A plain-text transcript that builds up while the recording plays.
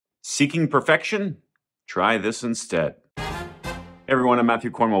Seeking perfection? Try this instead. Hey everyone, I'm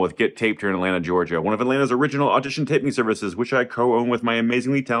Matthew Cornwell with Get Taped here in Atlanta, Georgia, one of Atlanta's original audition taping services, which I co-own with my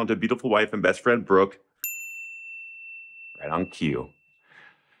amazingly talented, beautiful wife and best friend, Brooke. Right on cue.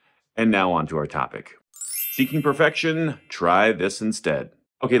 And now on to our topic. Seeking perfection? Try this instead.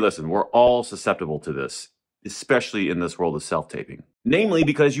 Okay, listen, we're all susceptible to this, especially in this world of self-taping. Namely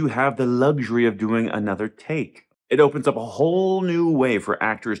because you have the luxury of doing another take. It opens up a whole new way for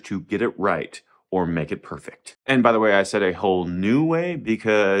actors to get it right or make it perfect. And by the way, I said a whole new way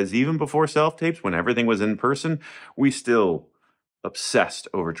because even before self-tapes, when everything was in person, we still obsessed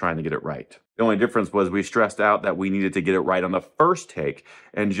over trying to get it right. The only difference was we stressed out that we needed to get it right on the first take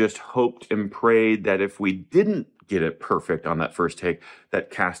and just hoped and prayed that if we didn't get it perfect on that first take,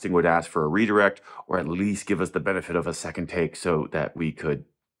 that casting would ask for a redirect or at least give us the benefit of a second take so that we could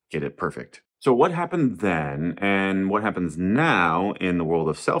get it perfect. So what happened then and what happens now in the world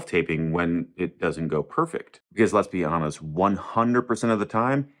of self-taping when it doesn't go perfect? Because let's be honest, 100% of the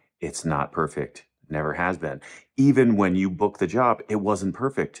time, it's not perfect. Never has been. Even when you book the job, it wasn't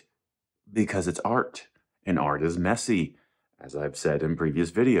perfect because it's art and art is messy, as I've said in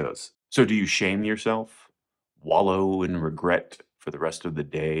previous videos. So do you shame yourself? Wallow in regret for the rest of the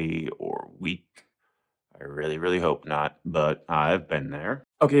day or week? I really hope not, but I've been there.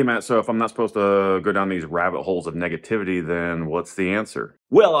 Okay, Matt, so if I'm not supposed to go down these rabbit holes of negativity, then what's the answer?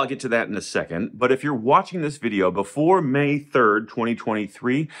 Well, I'll get to that in a second, but if you're watching this video before May 3rd,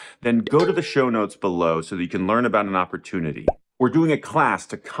 2023, then go to the show notes below so that you can learn about an opportunity. We're doing a class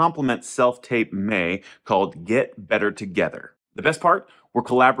to complement Self-Tape May called Get Better Together. The best part? We're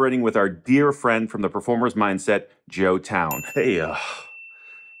collaborating with our dear friend from the Performer's Mindset, Joe Town.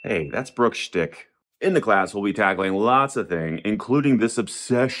 Hey, that's Brooke's shtick. In the class, we'll be tackling lots of things, including this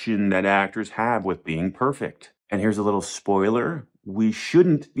obsession that actors have with being perfect. And here's a little spoiler. We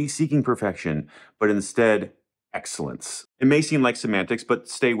shouldn't be seeking perfection, but instead, excellence. It may seem like semantics, but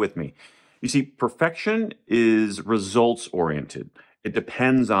stay with me. You see, perfection is results-oriented. It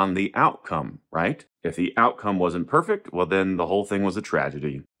depends on the outcome, right? If the outcome wasn't perfect, well, then the whole thing was a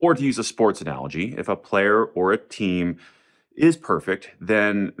tragedy. Or to use a sports analogy, if a player or a team is perfect,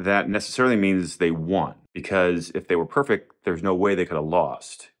 then that necessarily means they won. Because if they were perfect, there's no way they could have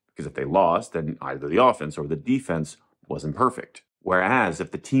lost. Because if they lost, then either the offense or the defense wasn't perfect. Whereas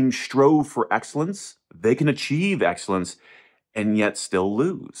if the team strove for excellence, they can achieve excellence and yet still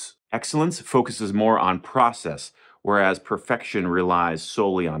lose. Excellence focuses more on process, whereas perfection relies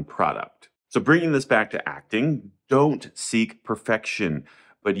solely on product. So bringing this back to acting, don't seek perfection.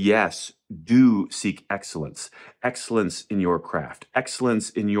 But yes, do seek excellence. Excellence in your craft, excellence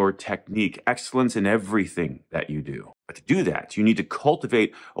in your technique, excellence in everything that you do. But to do that, you need to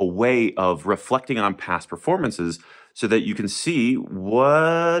cultivate a way of reflecting on past performances so that you can see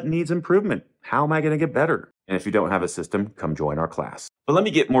what needs improvement. How am I going to get better? And if you don't have a system, come join our class. But let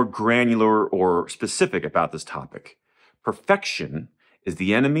me get more granular or specific about this topic. Perfection is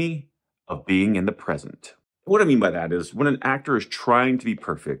the enemy of being in the present. What I mean by that is when an actor is trying to be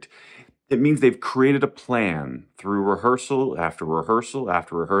perfect, it means they've created a plan through rehearsal after rehearsal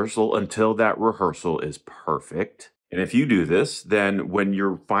after rehearsal until that rehearsal is perfect. And if you do this, then when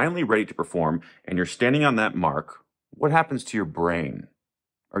you're finally ready to perform and you're standing on that mark, what happens to your brain?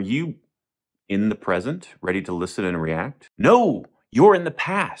 Are you in the present, ready to listen and react? No, you're in the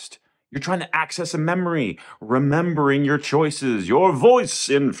past. You're trying to access a memory, remembering your choices, your voice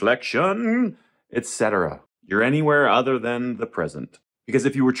inflection, etc. You're anywhere other than the present. Because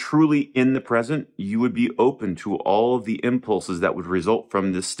if you were truly in the present, you would be open to all of the impulses that would result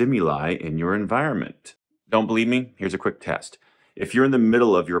from the stimuli in your environment. Don't believe me? Here's a quick test. If you're in the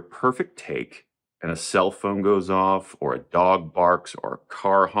middle of your perfect take and a cell phone goes off or a dog barks or a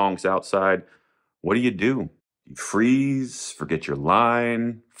car honks outside, what do? You freeze, forget your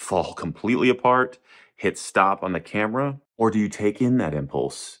line, fall completely apart, hit stop on the camera? Or do you take in that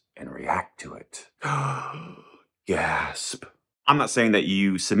impulse and react to it? Gasp. I'm not saying that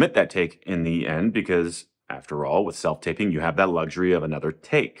you submit that take in the end because, after all, with self-taping, you have that luxury of another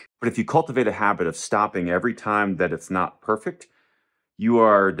take. But if you cultivate a habit of stopping every time that it's not perfect, you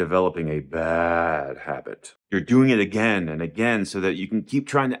are developing a bad habit. You're doing it again and again so that you can keep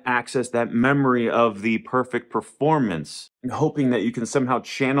trying to access that memory of the perfect performance and hoping that you can somehow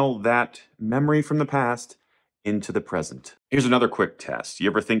channel that memory from the past into the present. Here's another quick test. You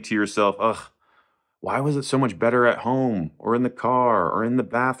ever think to yourself, ugh, why was it so much better at home or in the car or in the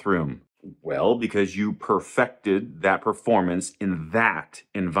bathroom? Well, because you perfected that performance in that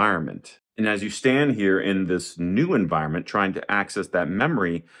environment. And as you stand here in this new environment trying to access that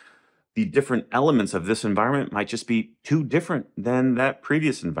memory, The different elements of this environment might just be too different than that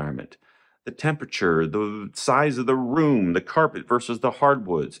previous environment. The temperature, the size of the room, the carpet versus the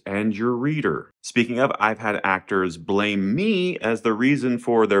hardwoods, and your reader. Speaking of, I've had actors blame me as the reason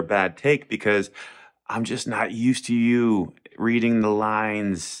for their bad take because I'm just not used to you reading the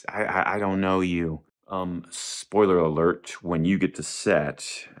lines. I don't know you. Spoiler alert, when you get to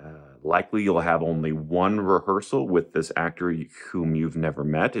set, likely you'll have only one rehearsal with this actor whom you've never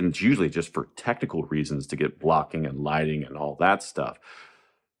met, and it's usually just for technical reasons to get blocking and lighting and all that stuff.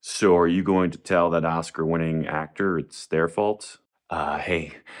 So are you going to tell that Oscar-winning actor it's their fault?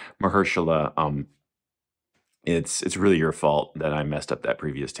 Hey, Mahershala, it's really your fault that I messed up that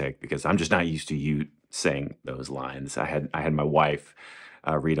previous take because I'm just not used to you saying those lines. I had my wife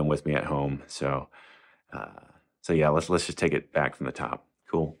read them with me at home, uh, so yeah, let's just take it back from the top.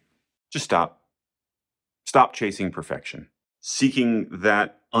 Cool. Just stop. Stop chasing perfection. Seeking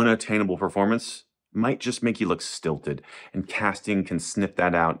that unattainable performance might just make you look stilted, and casting can sniff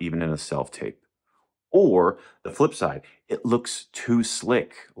that out even in a self-tape. Or the flip side, it looks too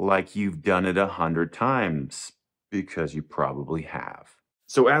slick, like you've done it 100 times, because you probably have.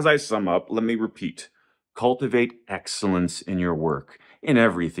 So as I sum up, let me repeat. Cultivate excellence in your work, in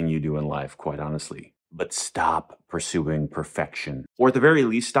everything you do in life, quite honestly. But stop pursuing perfection. Or at the very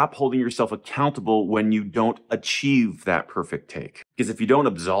least, stop holding yourself accountable when you don't achieve that perfect take. Because if you don't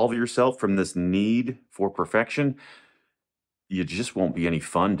absolve yourself from this need for perfection, you just won't be any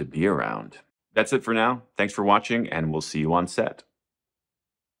fun to be around. That's it for now. Thanks for watching, and we'll see you on set.